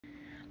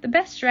The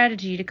best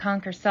strategy to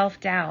conquer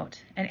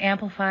self-doubt and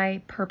amplify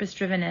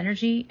purpose-driven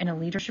energy in a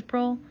leadership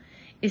role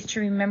is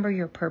to remember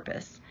your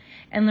purpose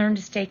and learn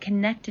to stay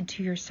connected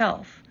to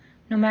yourself,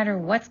 no matter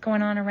what's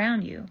going on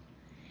around you.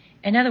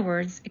 In other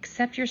words,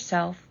 accept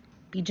yourself,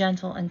 be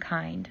gentle and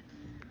kind.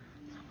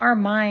 Our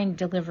mind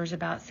delivers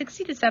about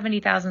 60 to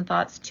 70,000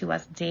 thoughts to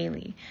us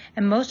daily,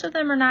 and most of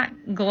them are not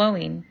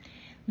glowing.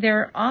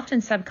 They're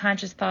often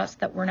subconscious thoughts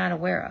that we're not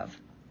aware of.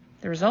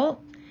 The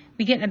result?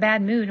 We get in a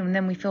bad mood and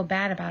then we feel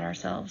bad about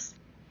ourselves.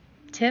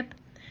 Tip: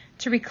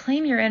 to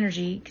reclaim your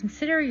energy,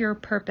 consider your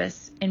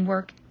purpose in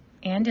work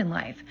and in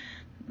life.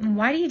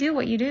 Why do you do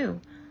what you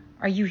do?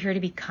 Are you here to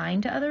be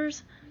kind to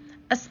others?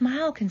 A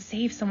smile can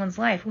save someone's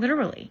life,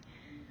 literally.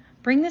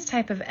 Bring this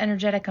type of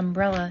energetic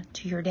umbrella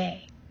to your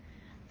day.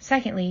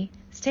 Secondly,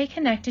 stay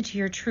connected to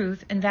your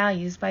truth and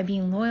values by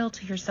being loyal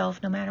to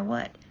yourself no matter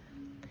what.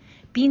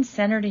 Being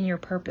centered in your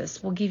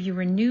purpose will give you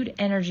renewed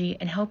energy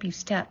and help you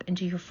step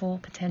into your full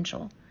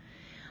potential.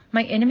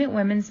 My Intimate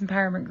Women's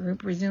Empowerment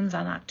Group resumes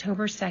on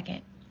October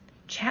 2nd.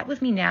 Chat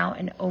with me now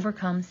and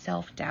overcome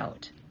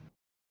self-doubt.